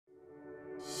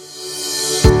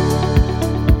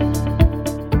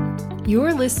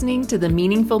You're listening to the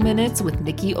Meaningful Minutes with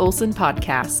Nikki Olson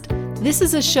podcast. This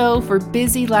is a show for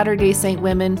busy Latter-day Saint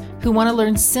women who want to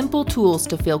learn simple tools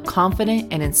to feel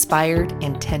confident and inspired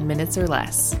in 10 minutes or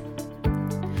less.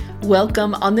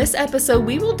 Welcome. On this episode,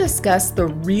 we will discuss the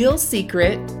real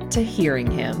secret to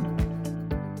hearing Him.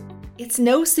 It's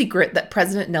no secret that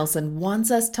President Nelson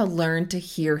wants us to learn to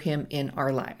hear Him in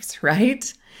our lives,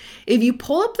 right? If you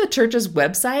pull up the church's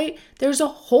website, there's a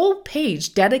whole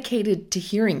page dedicated to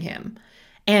hearing Him.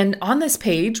 And on this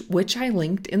page, which I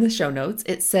linked in the show notes,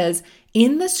 it says,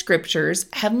 in the scriptures,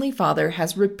 Heavenly Father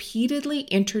has repeatedly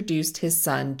introduced His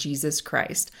Son, Jesus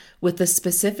Christ, with a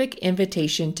specific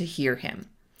invitation to hear Him.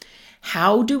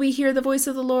 How do we hear the voice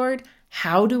of the Lord?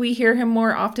 How do we hear Him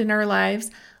more often in our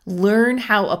lives? Learn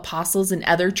how apostles and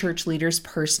other church leaders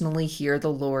personally hear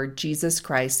the Lord Jesus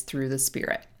Christ through the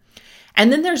Spirit.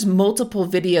 And then there's multiple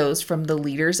videos from the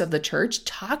leaders of the church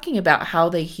talking about how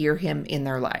they hear Him in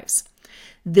their lives.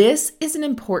 This is an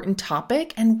important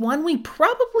topic and one we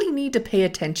probably need to pay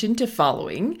attention to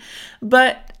following.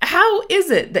 But how is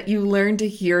it that you learn to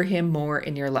hear Him more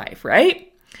in your life,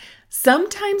 right?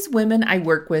 Sometimes women I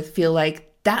work with feel like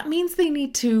that means they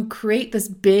need to create this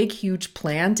big, huge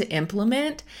plan to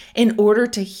implement in order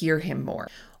to hear Him more.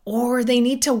 Or they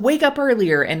need to wake up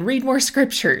earlier and read more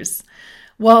scriptures.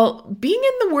 While being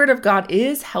in the Word of God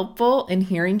is helpful in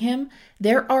hearing Him,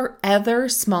 there are other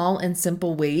small and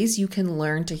simple ways you can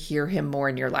learn to hear Him more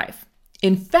in your life.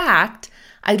 In fact,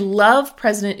 I love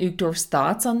President Uchtdorf's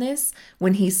thoughts on this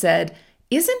when he said,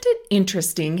 "Isn't it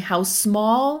interesting how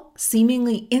small,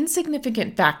 seemingly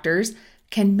insignificant factors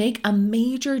can make a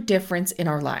major difference in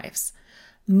our lives?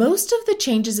 Most of the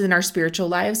changes in our spiritual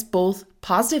lives, both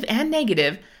positive and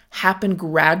negative, happen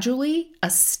gradually,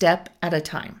 a step at a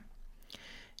time."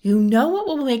 You know what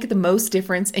will make the most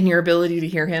difference in your ability to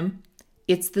hear Him?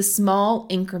 It's the small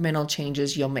incremental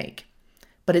changes you'll make.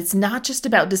 But it's not just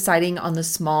about deciding on the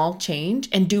small change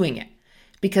and doing it.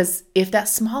 Because if that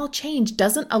small change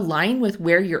doesn't align with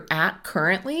where you're at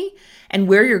currently and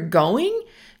where you're going,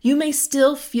 you may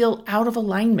still feel out of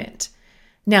alignment.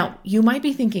 Now, you might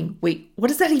be thinking, wait, what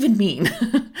does that even mean?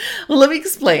 Well, let me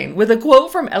explain with a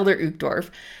quote from Elder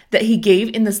Uchtdorf that he gave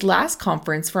in this last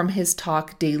conference from his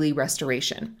talk, Daily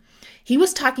Restoration. He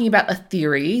was talking about a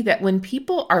theory that when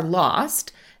people are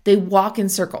lost, they walk in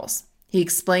circles. He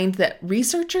explained that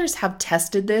researchers have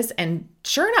tested this, and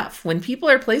sure enough, when people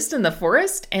are placed in the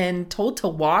forest and told to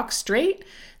walk straight,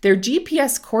 their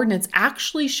GPS coordinates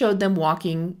actually showed them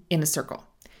walking in a circle.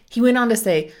 He went on to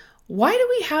say, why do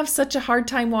we have such a hard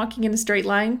time walking in a straight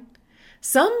line?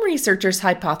 Some researchers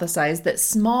hypothesize that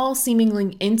small,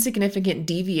 seemingly insignificant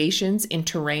deviations in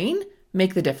terrain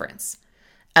make the difference.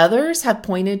 Others have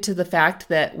pointed to the fact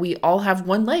that we all have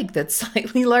one leg that's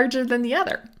slightly larger than the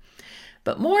other.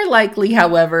 But more likely,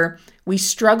 however, we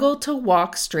struggle to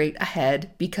walk straight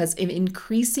ahead because of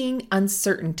increasing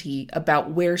uncertainty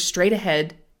about where straight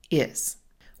ahead is.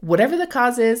 Whatever the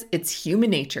cause is, it's human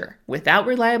nature. Without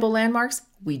reliable landmarks,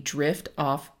 we drift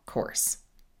off course.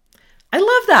 I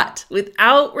love that.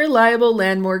 Without reliable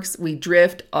landmarks, we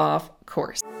drift off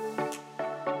course.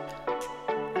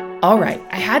 All right,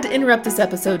 I had to interrupt this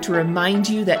episode to remind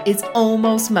you that it's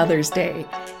almost Mother's Day.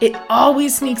 It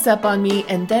always sneaks up on me,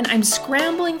 and then I'm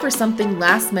scrambling for something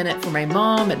last minute for my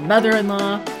mom and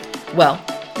mother-in-law. Well,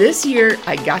 this year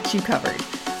I got you covered.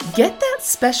 Get that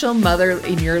special mother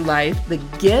in your life the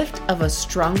gift of a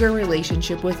stronger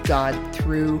relationship with God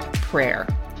through prayer.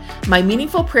 My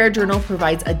Meaningful Prayer Journal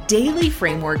provides a daily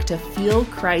framework to feel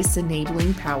Christ's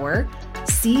enabling power,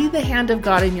 see the hand of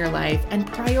God in your life, and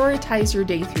prioritize your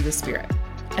day through the Spirit.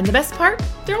 And the best part?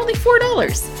 They're only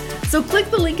 $4. So click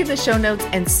the link in the show notes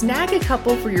and snag a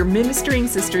couple for your ministering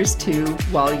sisters too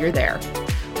while you're there.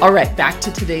 All right, back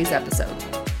to today's episode.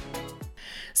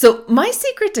 So my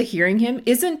secret to hearing Him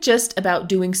isn't just about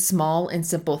doing small and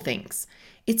simple things.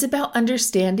 It's about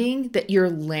understanding that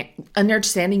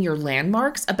understanding your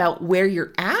landmarks about where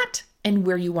you're at and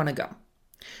where you want to go.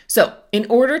 So in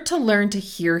order to learn to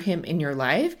hear Him in your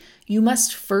life, you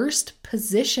must first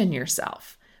position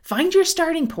yourself. Find your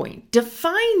starting point.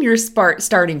 Define your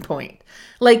starting point.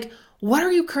 Like, what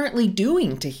are you currently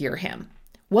doing to hear Him?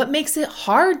 What makes it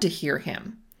hard to hear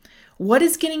Him? What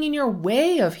is getting in your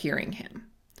way of hearing Him?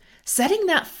 Setting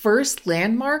that first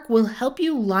landmark will help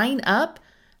you line up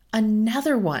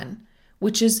another one,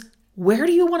 which is, where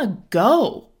do you want to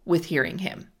go with hearing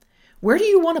Him? Where do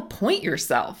you want to point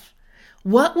yourself?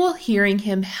 What will hearing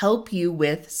Him help you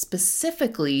with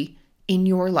specifically in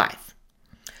your life?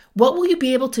 What will you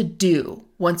be able to do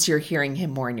once you're hearing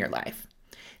Him more in your life?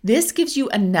 This gives you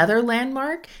another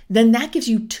landmark, then that gives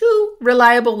you 2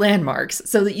 reliable landmarks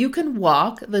so that you can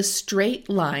walk the straight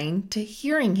line to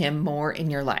hearing him more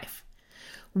in your life.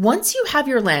 Once you have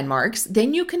your landmarks,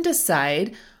 then you can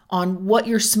decide on what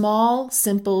your small,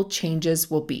 simple changes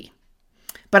will be.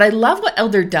 But I love what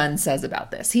Elder Dunn says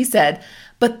about this. He said,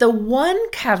 but the one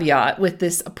caveat with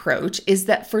this approach is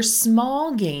that for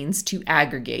small gains to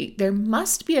aggregate, there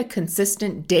must be a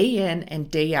consistent day in and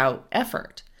day out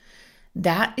effort.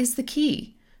 That is the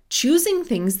key. Choosing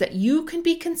things that you can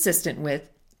be consistent with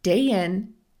day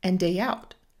in and day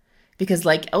out. Because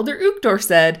like Elder Uchtdorf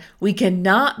said, we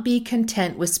cannot be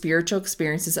content with spiritual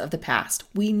experiences of the past.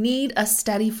 We need a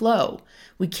steady flow.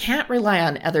 We can't rely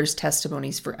on others'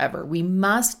 testimonies forever. We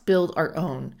must build our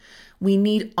own. We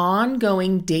need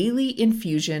ongoing daily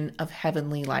infusion of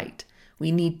heavenly light.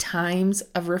 We need times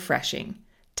of refreshing,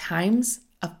 times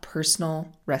of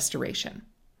personal restoration.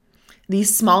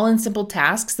 These small and simple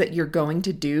tasks that you're going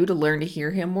to do to learn to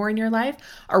hear him more in your life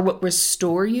are what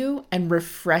restore you and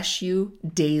refresh you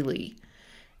daily.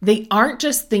 They aren't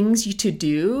just things to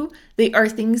do, they are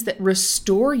things that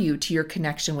restore you to your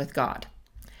connection with God.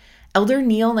 Elder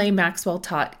Neal A. Maxwell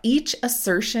taught each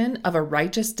assertion of a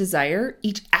righteous desire,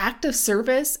 each act of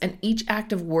service, and each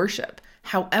act of worship,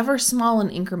 however small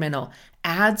and incremental,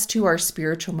 adds to our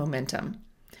spiritual momentum.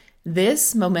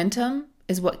 This momentum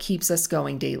is what keeps us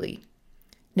going daily.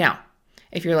 Now,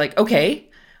 if you're like, okay,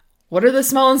 what are the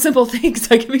small and simple things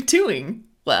I can be doing?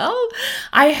 Well,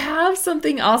 I have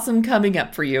something awesome coming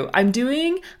up for you. I'm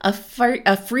doing a free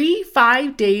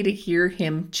 5-day to hear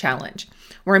him challenge,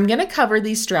 where I'm going to cover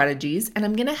these strategies and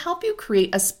I'm going to help you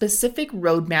create a specific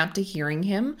roadmap to hearing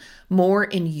him more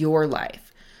in your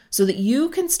life so that you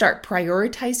can start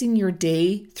prioritizing your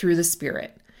day through the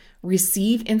Spirit,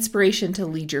 receive inspiration to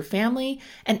lead your family,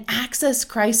 and access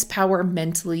Christ's power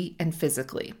mentally and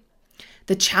physically.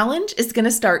 The challenge is going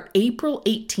to start April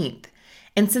 18th.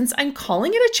 And since I'm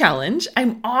calling it a challenge,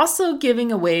 I'm also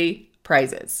giving away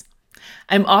prizes.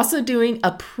 I'm also doing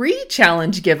a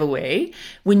pre-challenge giveaway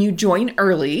when you join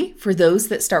early for those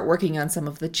that start working on some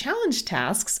of the challenge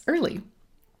tasks early.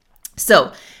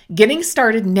 So getting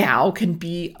started now can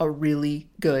be a really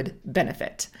good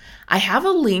benefit. I have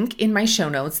a link in my show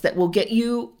notes that will get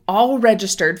you all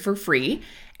registered for free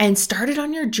and started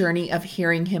on your journey of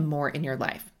hearing him more in your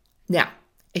life. Now,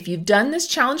 if you've done this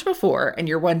challenge before and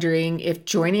you're wondering if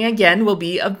joining again will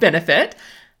be of benefit,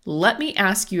 let me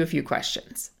ask you a few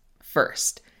questions.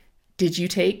 First, did you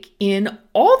take in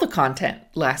all the content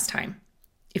last time?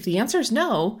 If the answer is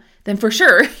no, then for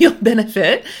sure you'll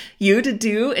benefit you to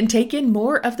do and take in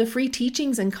more of the free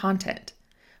teachings and content.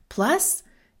 Plus,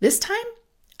 this time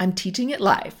I'm teaching it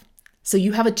live, so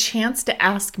you have a chance to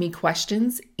ask me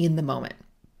questions in the moment.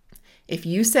 If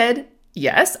you said,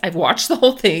 yes, I've watched the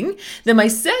whole thing, then my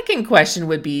second question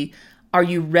would be, are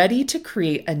you ready to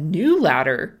create a new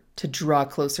ladder to draw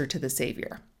closer to the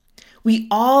Savior? We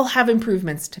all have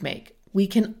improvements to make. We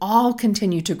can all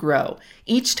continue to grow.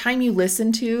 Each time you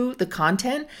listen to the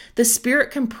content, the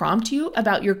Spirit can prompt you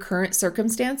about your current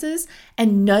circumstances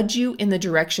and nudge you in the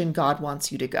direction God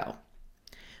wants you to go.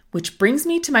 Which brings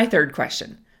me to my third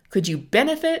question. Could you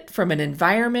benefit from an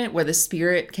environment where the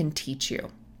Spirit can teach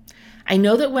you? I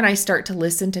know that when I start to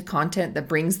listen to content that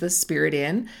brings the Spirit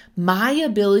in, my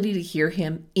ability to hear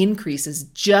him increases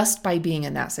just by being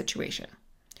in that situation.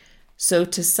 So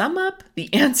to sum up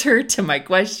the answer to my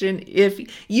question, if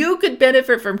you could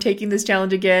benefit from taking this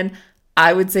challenge again,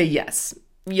 I would say yes.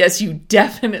 Yes, you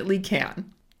definitely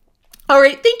can. All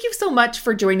right, thank you so much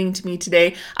for joining me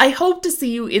today. I hope to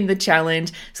see you in the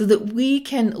challenge so that we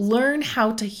can learn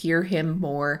how to hear him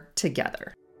more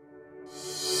together.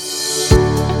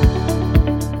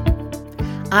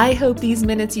 I hope these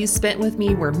minutes you spent with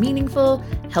me were meaningful,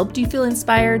 helped you feel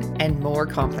inspired, and more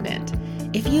confident.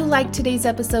 If you liked today's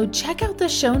episode, check out the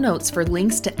show notes for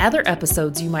links to other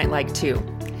episodes you might like too.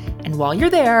 And while you're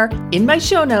there, in my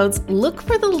show notes, look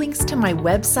for the links to my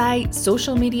website,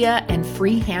 social media, and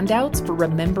free handouts for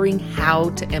remembering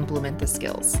how to implement the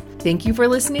skills. Thank you for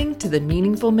listening to the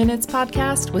Meaningful Minutes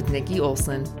podcast with Nikki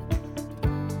Olson.